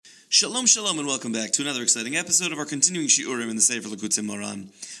Shalom, shalom, and welcome back to another exciting episode of our continuing Shiurim in the Sefer Likutei Moharan.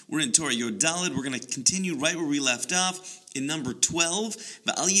 We're in Torah Yod Daled. We're going to continue right where we left off in number 12.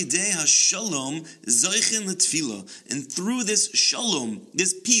 V'al yidei hashalom zoichen l'tfila. And through this shalom,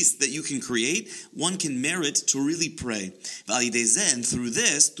 this peace that you can create, one can merit to really pray. V'al yidei zeh, and through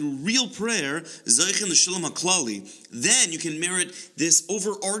this, through real prayer, zoichen l'shalom haklali. Then you can merit this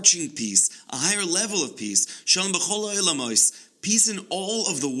overarching peace, a higher level of peace. Shalom b'chol ha'olamos. Peace in all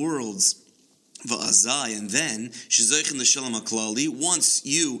of the worlds. Va'azai, and then shezoichen l'shalom haklali. Once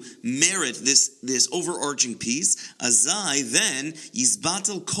you merit this overarching peace, azai, then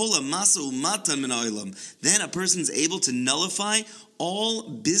yizbatel kol ha'masa u'matan min ha'olam. Then a person's able to nullify all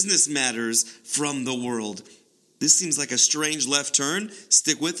business matters from the world. This seems like a strange left turn.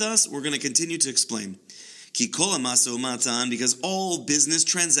 Stick with us. We're going to continue to explain. Ki kol ha'masa u'matan, because all business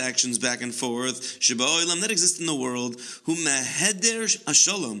transactions back and forth, sheba'olam, that exist in the world, hu meheder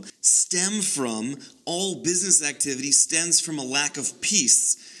hashalom, stem from, all business activity stems from a lack of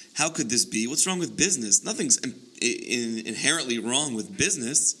peace. How could this be? What's wrong with business? Nothing's inherently wrong with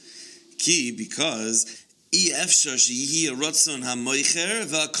business. Because it's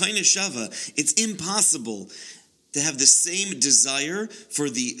impossible to have the same desire for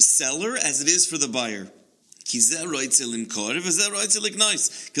the seller as it is for the buyer. Because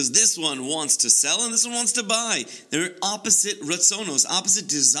this one wants to sell and this one wants to buy. They're opposite ratzonos, opposite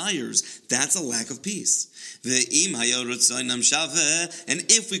desires. That's a lack of peace. And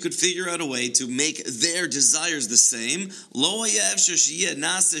if we could figure out a way to make their desires the same,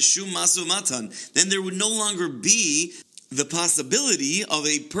 then there would no longer be the possibility of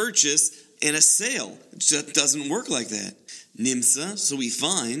a purchase and a sale. It just doesn't work like that. Nimsa, so we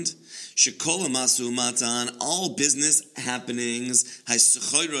find Shekol ha'masu u'matan, all business happenings,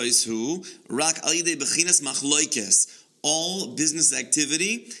 rak al yidei bechinas machloikes. All business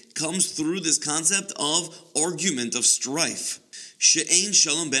activity comes through this concept of argument, of strife. She'ein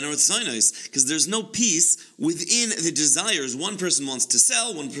shalom ben ha'ratzonos, because there's no peace within the desires. One person wants to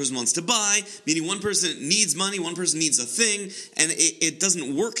sell, one person wants to buy, meaning one person needs money, one person needs a thing, and it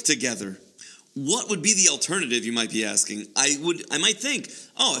doesn't work together. What would be the alternative, you might be asking? I might think,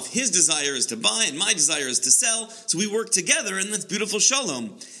 if his desire is to buy and my desire is to sell, so we work together and that's beautiful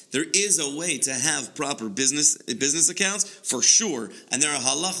shalom. There is a way to have proper business accounts, for sure. And there are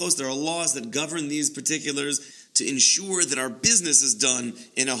halachos, there are laws that govern these particulars to ensure that our business is done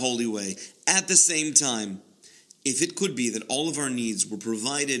in a holy way. At the same time, if it could be that all of our needs were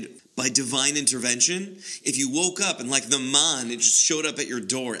provided by divine intervention, if you woke up and like the man, it just showed up at your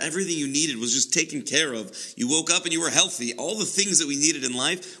door, everything you needed was just taken care of, you woke up and you were healthy, all the things that we needed in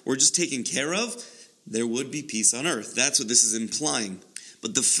life were just taken care of, there would be peace on earth. That's what this is implying.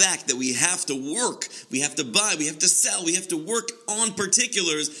 But the fact that we have to work, we have to buy, we have to sell, we have to work on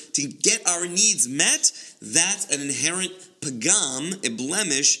particulars to get our needs met, that's an inherent pagam, a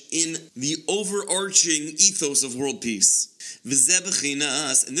blemish, in the overarching ethos of world peace. And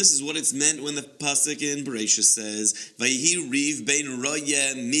this is what it's meant when the pasuk in Bereshis says, "Vayihi riv ben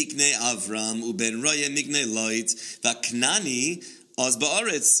roye mikne Avram uben roye mikne Lot v'Knani az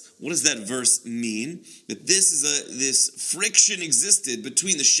ba'aretz." What does that verse mean? That this friction existed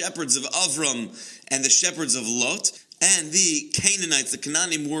between the shepherds of Avram and the shepherds of Lot, and the Canaanites, the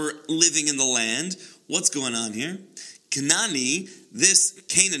Canaanim, were living in the land. What's going on here? Kanani, this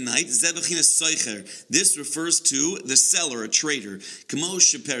Canaanite, Zebechinas Soicher, this refers to the seller, a trader. Kamo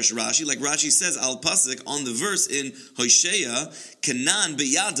Sheperish Rashi, like Rashi says, al pasuk on the verse in Hosea, Kanan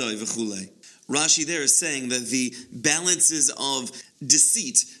beyadoi v'chulei. Rashi there is saying that the balances of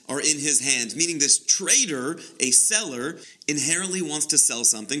deceit are in his hand, meaning this trader, a seller, inherently wants to sell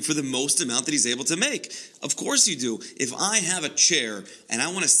something for the most amount that he's able to make. Of course you do. If I have a chair and I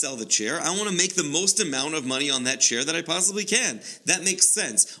want to sell the chair, I want to make the most amount of money on that chair that I possibly can. That makes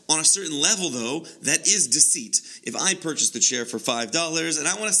sense. On a certain level, though, that is deceit. If I purchase the chair for $5 and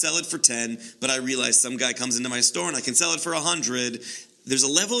I want to sell it for $10, but I realize some guy comes into my store and I can sell it for $100, there's a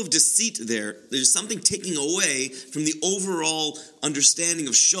level of deceit there. There's something taking away from the overall understanding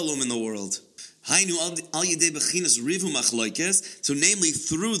of shalom in the world. So namely,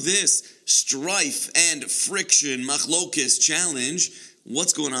 through this strife and friction, machlokes, challenge,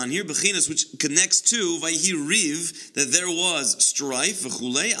 what's going on here? Bechinas, which connects to Vayihi Riv, that there was strife,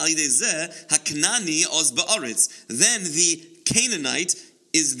 v'chulei, al yidei zeh, haknani oz ba'aretz. Then the Canaanite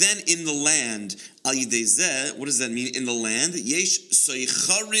is then in the land. Al yidei zeh, what does that mean? In the land, yesh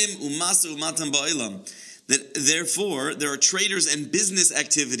soicharim umasa umatan ba'olam. That therefore there are traders and business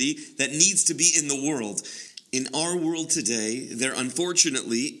activity that needs to be in the world. In our world today, there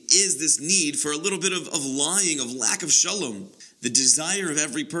unfortunately is this need for a little bit of lying, of lack of shalom. The desire of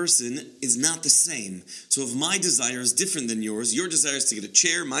every person is not the same. So if my desire is different than yours, your desire is to get a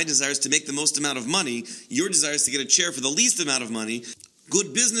chair, my desire is to make the most amount of money, your desire is to get a chair for the least amount of money,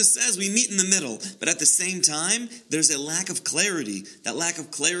 good business says we meet in the middle. But at the same time, there's a lack of clarity. That lack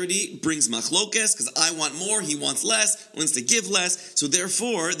of clarity brings machlokes, because I want more, he wants less, wants to give less. So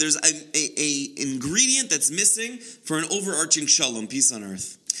therefore, there's a ingredient that's missing for an overarching shalom, peace on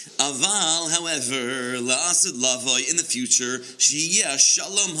earth. Aval, however, la'asid lavoy, in the future, shiyeh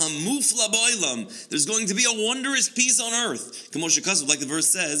shalom hamufla ba'olam. There's going to be a wondrous peace on earth. Kamosha Kasav, like the verse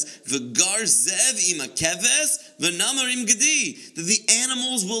says, v'gar zev ima keves v'namar im gedi. That the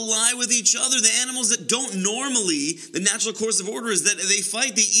animals will lie with each other. The animals that don't normally, the natural course of order is that they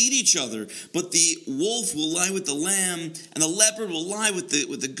fight, they eat each other. But the wolf will lie with the lamb, and the leopard will lie with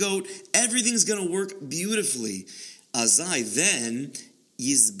the goat. Everything's going to work beautifully. Azai, then,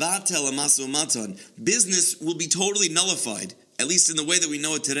 Yizbatel amasu matan. Business will be totally nullified, at least in the way that we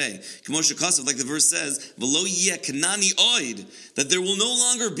know it today. Kamosha Kasav, like the verse says, V'lo yeh kanani oid, that there will no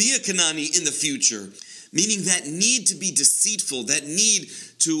longer be a Kanani in the future. Meaning that need to be deceitful, that need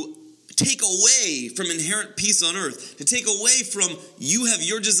to take away from inherent peace on earth, to take away from you have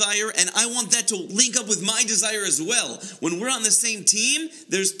your desire and I want that to link up with my desire as well. When we're on the same team,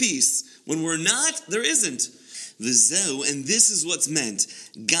 there's peace. When we're not, there isn't. V'zeu, and this is what's meant,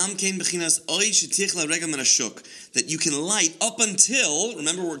 gam kein b'chinas oy shetich la'regel min hashuk, that you can light up until,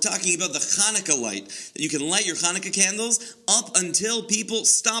 remember we're talking about the Hanukkah light, that you can light your Hanukkah candles up until people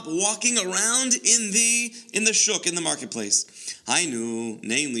stop walking around in the shuk, in the marketplace. Hainu,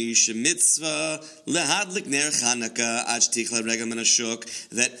 namely, shemitzvah lehadlik ner Hanukkah ad shetich la'regel min hashuk,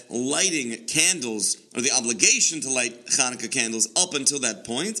 that lighting candles, or the obligation to light Hanukkah candles up until that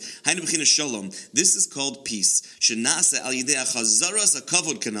point, hainu b'chinas shalom. This is called peace. Shenase al yidei achazaras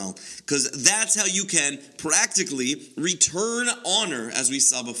hakavod kanal, because that's how you can practically return honor, as we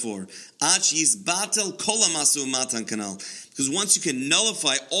saw before. Ach yizbatel kol hamasu matan kanal, because once you can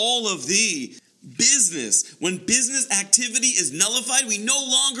nullify all of the business, when business activity is nullified, we no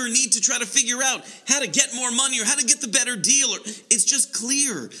longer need to try to figure out how to get more money or how to get the better deal. Or it's just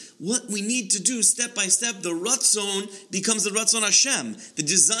clear what we need to do step by step. The Ratzon becomes the Ratzon Hashem. The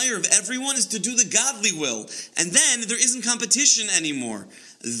desire of everyone is to do the godly will. And then there isn't competition anymore.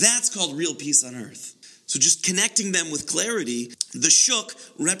 That's called real peace on earth. So just connecting them with clarity, the shuk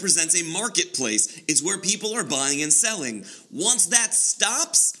represents a marketplace. It's where people are buying and selling. Once that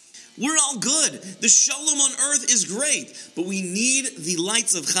stops, we're all good. The shalom on earth is great, but we need the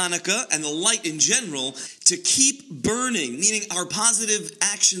lights of Hanukkah and the light in general to keep burning, meaning our positive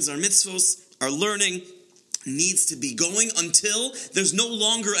actions, our mitzvos, our learning needs to be going until there's no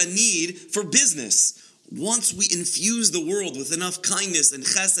longer a need for business. Once we infuse the world with enough kindness and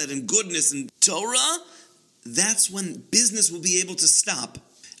chesed and goodness and Torah, that's when business will be able to stop.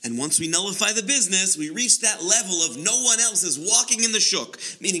 And once we nullify the business, we reach that level of no one else is walking in the shuk,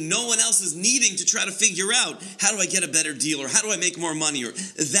 meaning no one else is needing to try to figure out, how do I get a better deal, or how do I make more money, or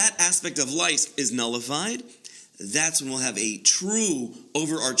that aspect of life is nullified. That's when we'll have a true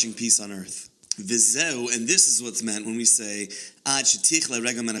overarching peace on earth. V'zeu, and this is what's meant when we say, ad shetich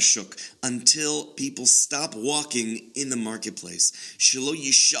la'regel min hashuk, until people stop walking in the marketplace. Shelo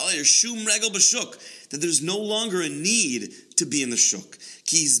yishaler shum regel b'shuk, that there's no longer a need to be in the shuk.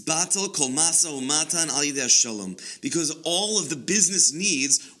 Ki yizbatel kol masa umatan al yidei shalom, because all of the business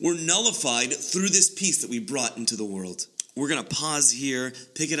needs were nullified through this peace that we brought into the world. We're going to pause here,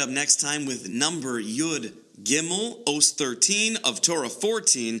 pick it up next time with number Yud Gimel, Os 13 of Torah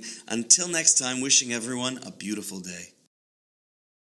 14. Until next time, wishing everyone a beautiful day.